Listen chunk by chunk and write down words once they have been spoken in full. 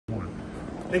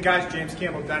Hey guys, James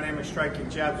Campbell, Dynamic Striking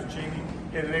Jabs with Jamie.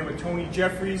 Here today with Tony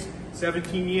Jeffries,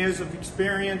 17 years of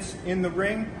experience in the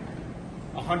ring,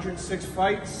 106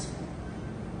 fights,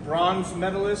 bronze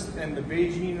medalist in the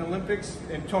Beijing Olympics.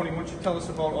 And Tony, why don't you tell us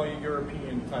about all your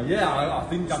European titles? Yeah, I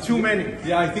think that's too many.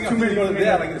 Yeah, I think you got it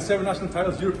there. Like the 7 national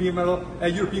titles, European medal,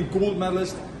 European gold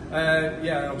medalist.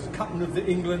 Yeah, I was captain of the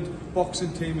England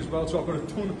boxing team as well, so I've got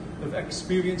a ton of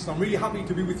experience. And I'm really happy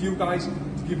to be with you guys to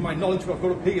give my knowledge what I've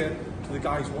got up here to the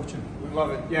guys watching. We love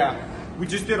it. Yeah, we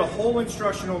just did a whole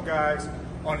instructional, guys,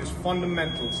 on his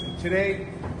fundamentals, and today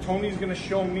Tony's going to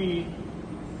show me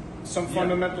some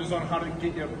fundamentals on how to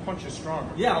get your punches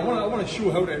stronger. Yeah, I want to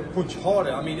show how to punch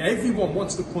harder. I mean, everyone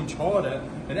wants to punch harder,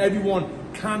 and everyone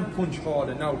can punch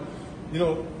harder. Now, you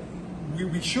know,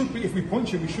 we should be, if we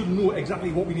punch him, we should know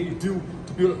exactly what we need to do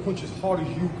to be able to punch as hard as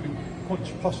you can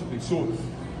punch possibly. So,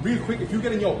 real quick, if you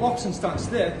get in your boxing stance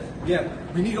there, yeah,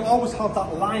 we need to always have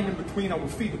that line in between our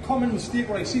feet. The common mistake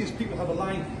what I see is people have a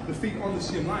line, the feet on the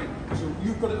same line. So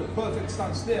you've got a perfect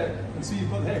stance there, and so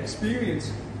you've got that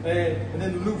experience. And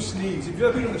then loose knees. If you've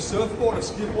ever been on a surfboard or a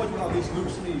skateboard, you'll have these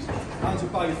loose knees, hands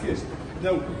up by your face.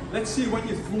 Now, let's see when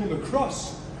you're throwing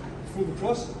across,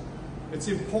 it's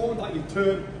important that you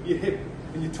turn your hip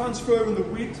and you're transferring the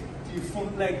weight to your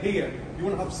front leg here. You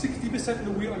want to have 60% of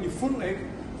the weight on your front leg,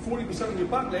 40% on your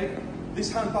back leg,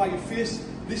 this hand by your face.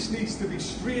 This needs to be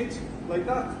straight like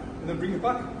that, and then bring it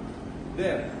back,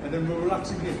 there, and then we're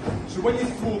relaxing here. So when you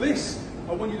throw this,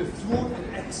 I want you to throw it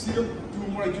and exhale,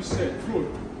 doing what I just said, throw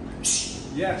it.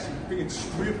 Yes, bring it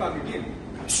straight back again.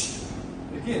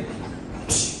 Again.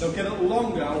 Now get it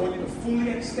longer, I want you to fully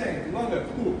extend, longer,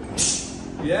 cool.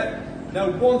 Yeah. Now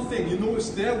one thing, you notice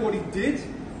there what he did,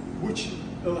 which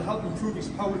will help improve his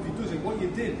power if he does it. What you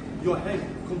did, your head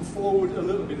come forward a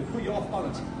little bit and put you off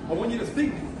balance. I want you to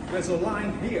think there's a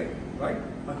line here, right?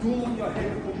 I don't want your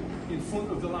head to come in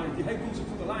front of the line. If your head comes in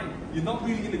front of the line, you're not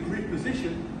really in a great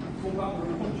position to come back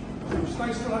with a punch. So just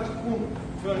nice relax, boom,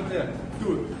 turn it there,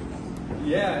 do it.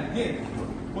 Yeah, again,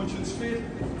 punch it straight,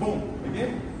 boom,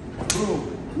 again,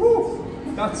 boom,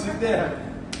 woo, that's it there.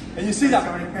 And you see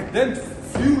that, them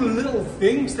few little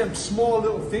things, them small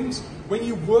little things, when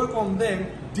you work on them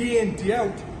day in, day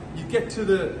out, you get to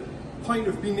the point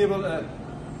of being able to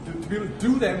be able to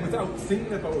do them without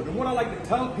thinking about it. And what I like to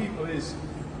tell people is,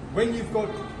 when you've got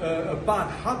a bad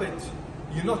habit,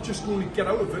 you're not just going to get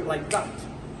out of it like that.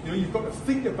 You know, you've got to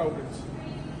think about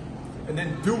it and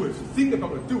then do it. Think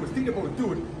about it, do it, think about it,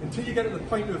 do it, until you get to the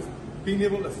point of being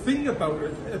able to think about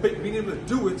it, being able to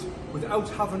do it without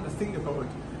having to think about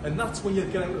it. And that's when you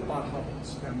get out of bad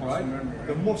habits, right?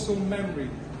 The muscle memory.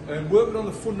 And working on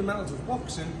the fundamentals of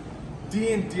boxing,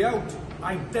 day in, day out,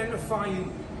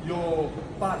 identifying your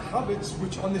bad habits,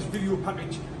 which on this video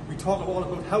package, we talk all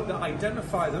about how to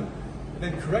identify them, and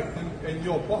then correct them, and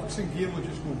your boxing game will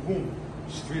just go boom,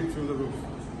 straight through the roof.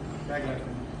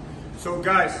 So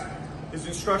guys, his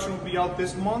instruction will be out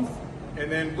this month,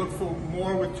 and then look for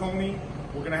more with Tony.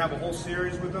 We're gonna have a whole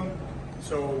series with him.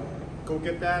 So go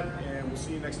get that, and we'll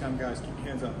see you next time, guys. Keep your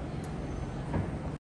hands up.